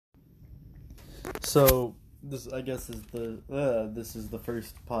So this, I guess, is the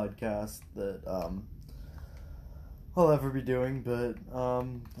first podcast that I'll ever be doing. But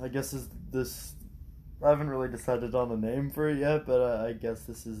I guess is this. I haven't really decided on a name for it yet, but I guess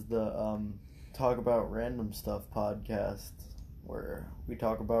this is the talk about random stuff podcast, where we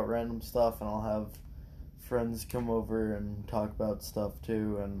talk about random stuff, and I'll have friends come over and talk about stuff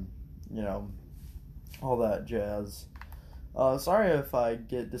too, and you know all that jazz. Sorry if I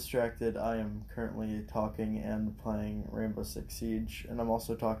get distracted. I am currently talking and playing Rainbow Six Siege, and I'm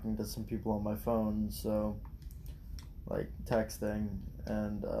also talking to some people on my phone, so, like, texting,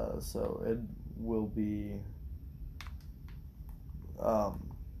 and, so it will be, I'll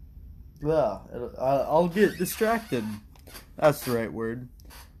get distracted. That's the right word.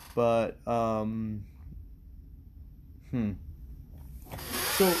 But,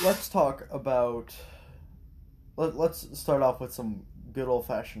 So let's talk about. Let's start off with some good old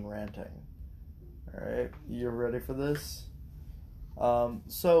fashioned ranting. Alright, you ready for this?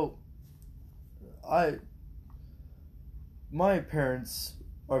 So, my parents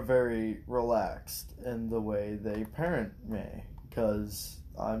are very relaxed in the way they parent me, because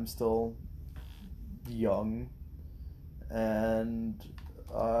I'm still young, and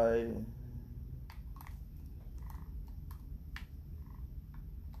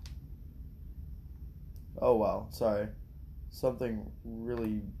oh wow, sorry. Something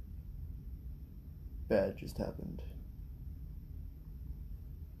really bad just happened.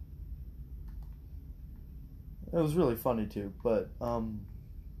 It was really funny too, but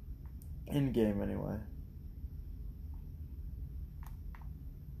in game anyway.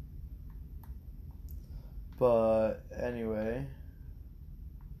 But anyway,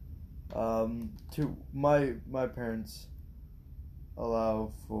 to my parents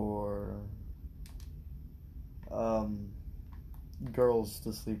allow for girls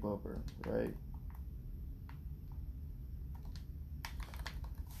to sleep over, right?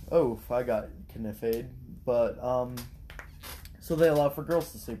 Oh, I got kniffed. But, so they allow for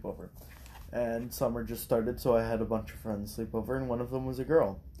girls to sleep over. And summer just started, so I had a bunch of friends sleep over, and one of them was a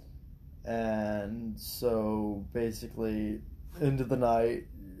girl. And so, basically, into the night,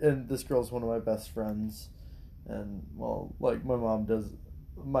 and this girl's one of my best friends, and, well, like,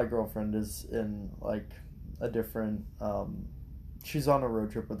 my girlfriend is in, like, a different, she's on a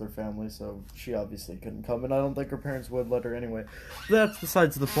road trip with her family, so she obviously couldn't come, and I don't think her parents would let her anyway. That's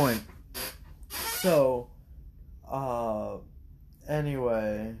besides the point. So,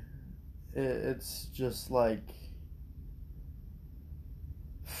 anyway, it's just like,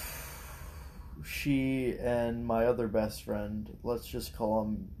 she and my other best friend, let's just call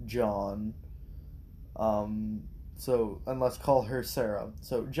him John, and let's call her Sarah.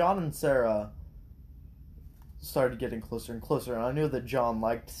 So, John and Sarah started getting closer and closer, and I knew that John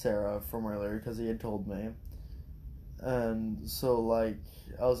liked Sarah from earlier because he had told me. And so, like,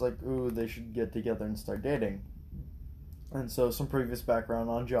 I was like, ooh, they should get together and start dating. And so, some previous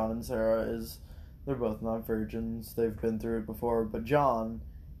background on John and Sarah is they're both not virgins. They've been through it before. But John,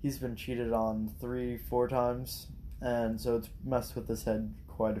 he's been cheated on 3-4 times. And so, it's messed with his head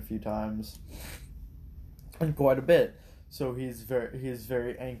quite a few times. And quite a bit. So he's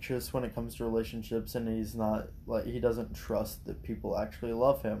very anxious when it comes to relationships, and he's not, like, he doesn't trust that people actually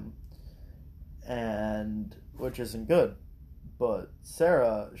love him, and which isn't good. But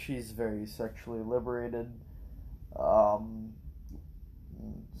Sarah, she's very sexually liberated,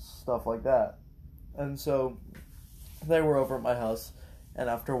 stuff like that. And so they were over at my house, and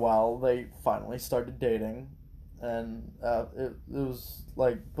after a while they finally started dating, and it was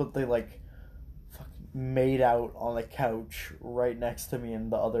like, but they like made out on the couch right next to me and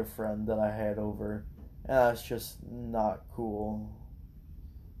the other friend that I had over. And that's just not cool.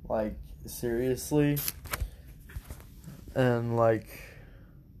 Like, seriously? And, like,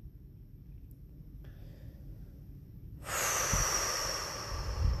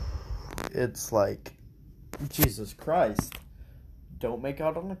 it's like, Jesus Christ. Don't make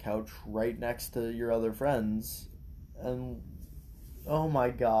out on the couch right next to your other friends. And oh my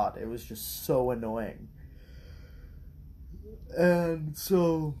god, it was just so annoying. And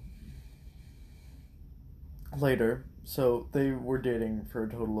so, later, so they were dating for a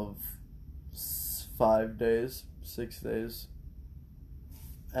total of 5 days, 6 days.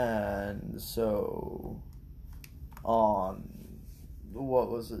 And so, what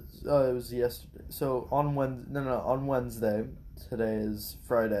was it? It was yesterday. So, on Wednesday, today is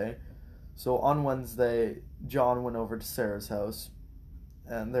Friday. So, on Wednesday, John went over to Sarah's house,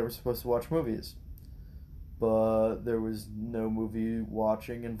 and they were supposed to watch movies. But there was no movie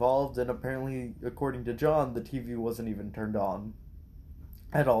watching involved, and apparently, according to John, the TV wasn't even turned on.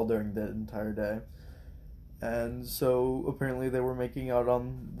 at all during the entire day. And so apparently they were making out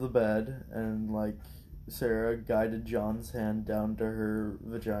on the bed, and like Sarah guided John's hand down to her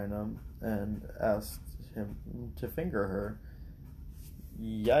vagina and asked him to finger her.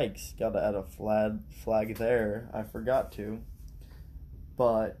 Yikes, gotta add a flag there. I forgot to.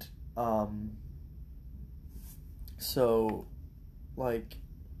 But, so, like,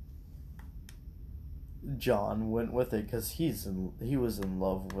 John went with it because he was in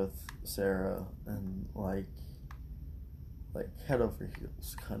love with Sarah, and like head over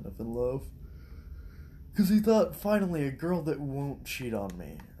heels kind of in love, because he thought, finally a girl that won't cheat on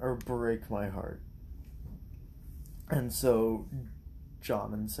me or break my heart. And so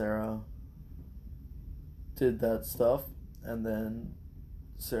John and Sarah did that stuff, and then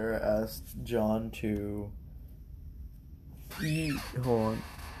Sarah asked John to eat. Hold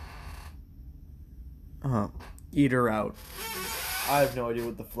on. Eat her out. I have no idea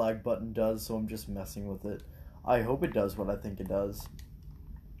what the flag button does, so I'm just messing with it. I hope it does what I think it does.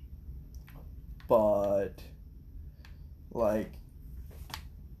 But, like,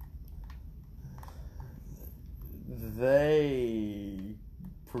 they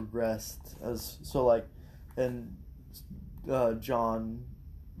progressed as so, like, and John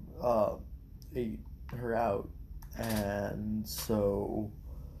ate her out, and so,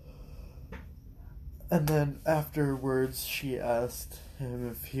 and then afterwards she asked him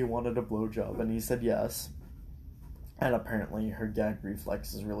if he wanted a blowjob, and he said yes. And apparently her gag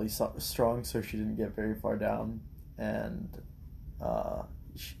reflex is really strong, so she didn't get very far down, and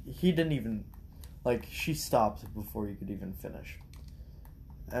he didn't even, like, she stopped before he could even finish.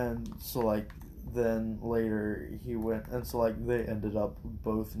 And so, like, then later he went, and so, like, they ended up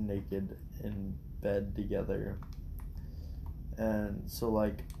both naked in bed together. And so,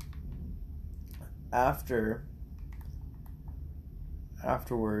 like, afterwards,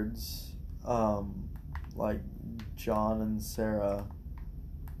 like, John and Sarah,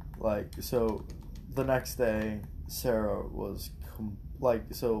 like, so the next day Sarah was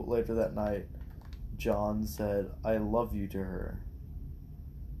so later that night John said "I love you" to her,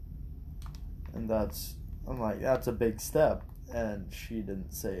 and I'm like, that's a big step, and she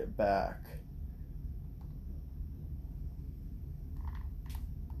didn't say it back.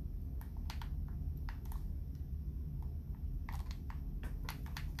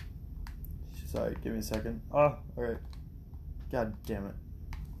 Sorry, give me a second. Oh, alright. God damn it.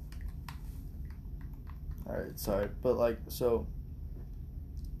 Alright, sorry. But, like, so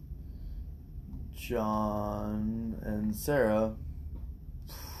John and Sarah,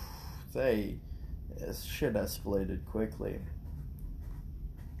 shit escalated quickly.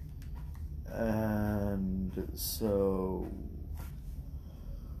 And so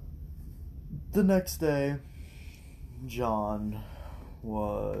the next day, John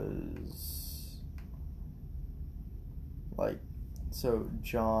was like, so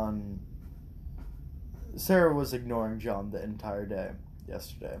Sarah was ignoring John the entire day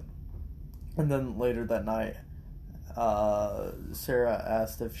yesterday. And then later that night, Sarah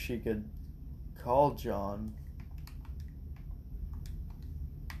asked if she could call John.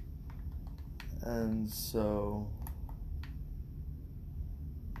 And so,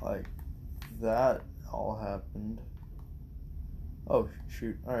 like, that all happened. Oh,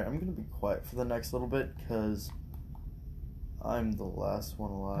 shoot. Alright, I'm gonna be quiet for the next little bit, because I'm the last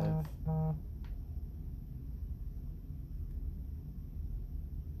one alive.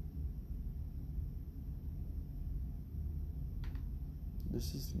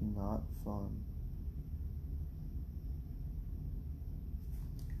 This is not fun.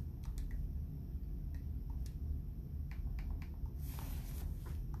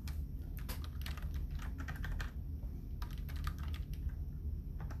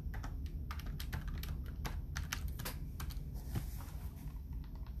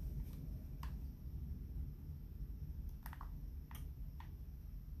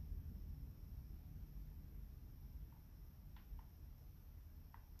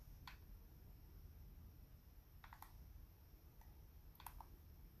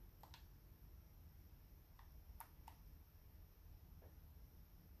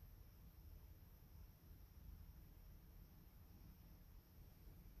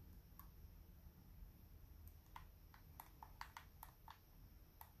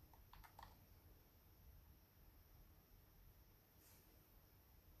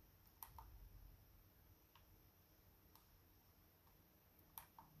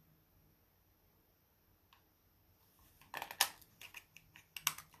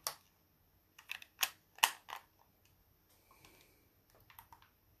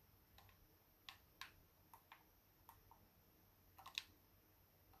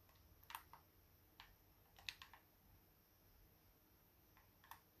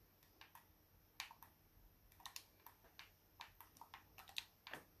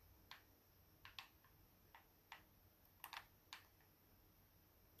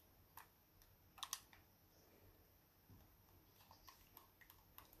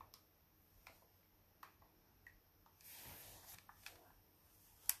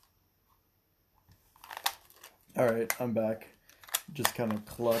 Alright, I'm back. Just kind of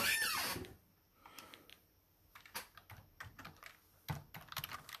clutched.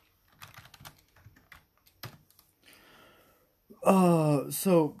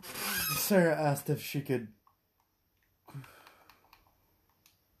 So Sarah asked if she could.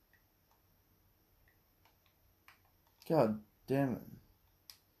 God damn it.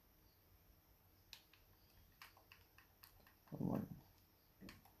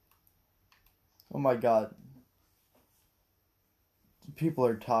 Oh my god. People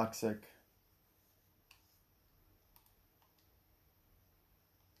are toxic.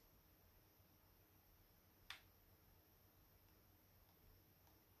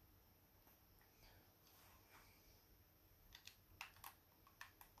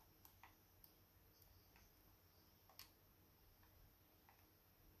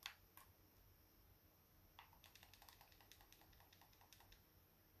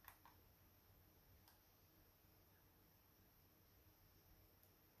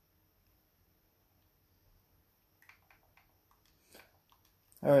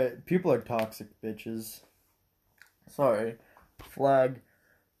 Alright, people are toxic, bitches. Sorry. Flag.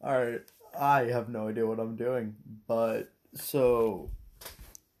 Alright, I have no idea what I'm doing. But, so.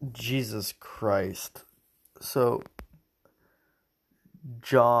 Jesus Christ. So,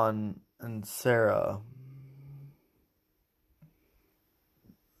 John and Sarah.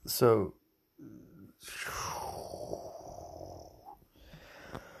 So.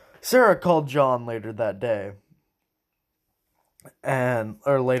 Sarah called John later that day.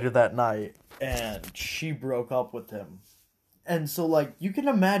 Or later that night. And she broke up with him. And so, like, you can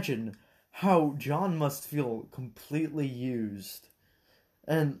imagine how John must feel completely used.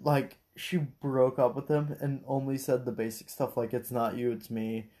 And, like, she broke up with him and only said the basic stuff like, it's not you, it's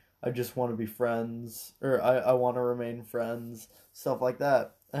me. I just want to be friends. Or, I want to remain friends. Stuff like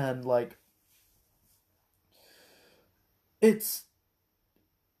that. And, like, I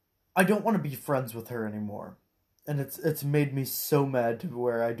don't want to be friends with her anymore. And it's made me so mad to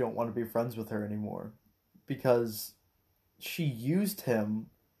where I don't want to be friends with her anymore. Because she used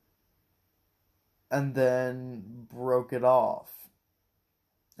him and then broke it off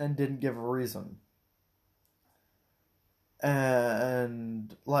and didn't give a reason.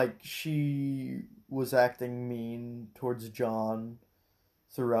 And, like, she was acting mean towards John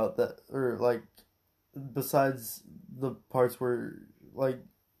throughout that, or, like, besides the parts where, like,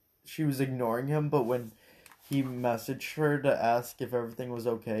 she was ignoring him, but when he messaged her to ask if everything was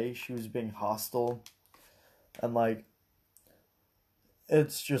okay, she was being hostile. And, like,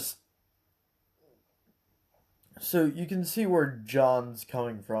 it's just. So you can see where John's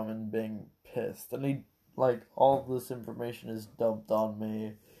coming from and being pissed. And he, like, all of this information is dumped on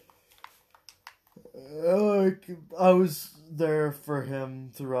me. Like, I was there for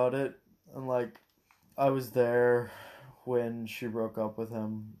him throughout it. And, like, I was there when she broke up with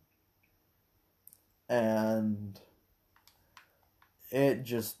him. And it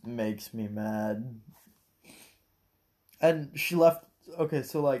just makes me mad. And she left. Okay,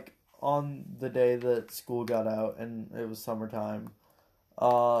 so, like, on the day that school got out and it was summertime,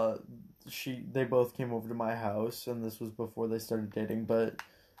 they both came over to my house, and this was before they started dating, but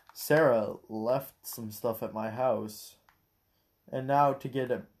Sarah left some stuff at my house, and now to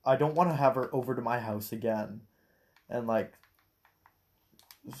get it, I don't want to have her over to my house again, and, like,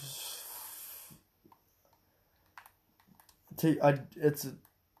 I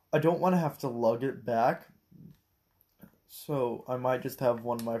don't want to have to lug it back. So I might just have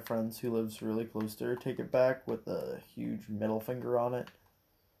one of my friends who lives really close to her take it back with a huge middle finger on it.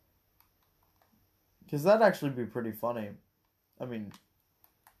 Because that'd actually be pretty funny. I mean,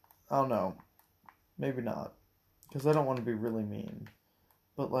 I don't know. Maybe not. Because I don't want to be really mean.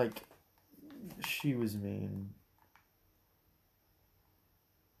 But, like, she was mean.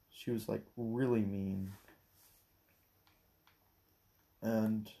 She was, like, really mean.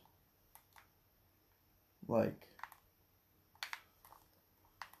 And, like,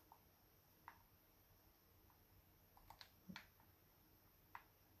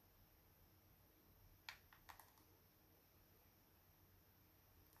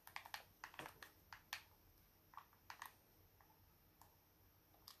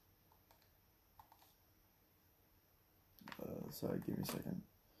 sorry, give me a second.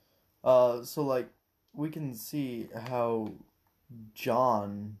 So, like, we can see how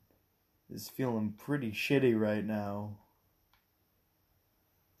John is feeling pretty shitty right now.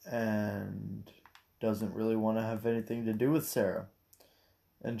 And doesn't really want to have anything to do with Sarah.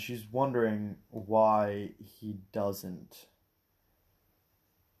 And she's wondering why he doesn't.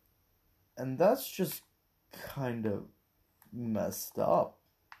 And that's just kind of messed up.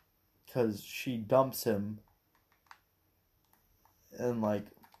 Because she dumps him and like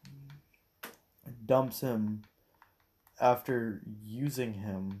dumps him after using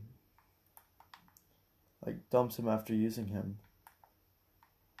him. Like dumps him after using him.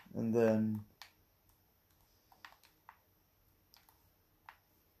 And then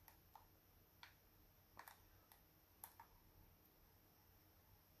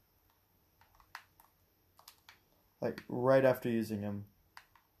like right after using him,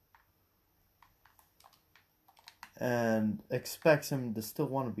 and expects him to still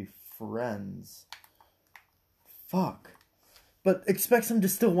want to be friends. Fuck. But expects him to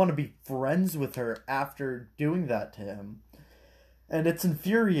still want to be friends with her after doing that to him. And it's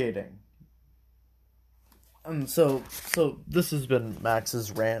infuriating. So this has been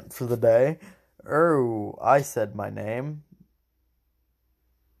Max's rant for the day. Oh, I said my name.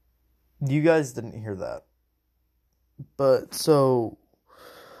 You guys didn't hear that. But so,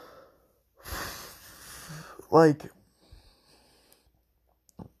 like,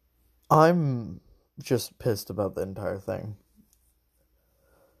 I'm just pissed about the entire thing.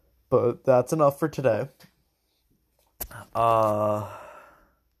 But that's enough for today.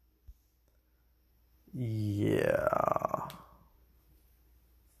 Yeah.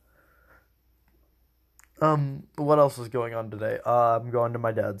 What else is going on today? I'm going to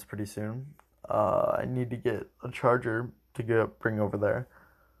my dad's pretty soon. I need to get a charger to bring over there.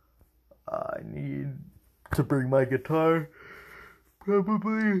 I need to bring my guitar.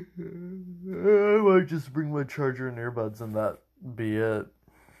 Probably. I might just bring my charger and earbuds and that be it.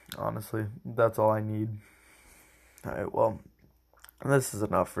 Honestly, that's all I need. Alright, well, this is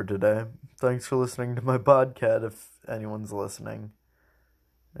enough for today. Thanks for listening to my podcast, if anyone's listening.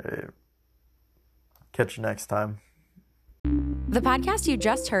 Alright. Catch you next time. The podcast you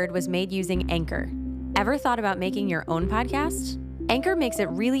just heard was made using Anchor. Ever thought about making your own podcast? Anchor makes it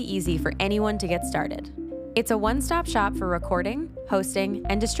really easy for anyone to get started. It's a one-stop shop for recording, hosting,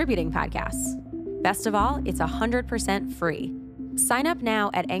 and distributing podcasts. Best of all, it's 100% free. Sign up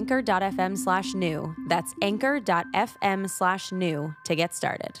now at anchor.fm/new. That's anchor.fm/new to get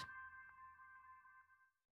started.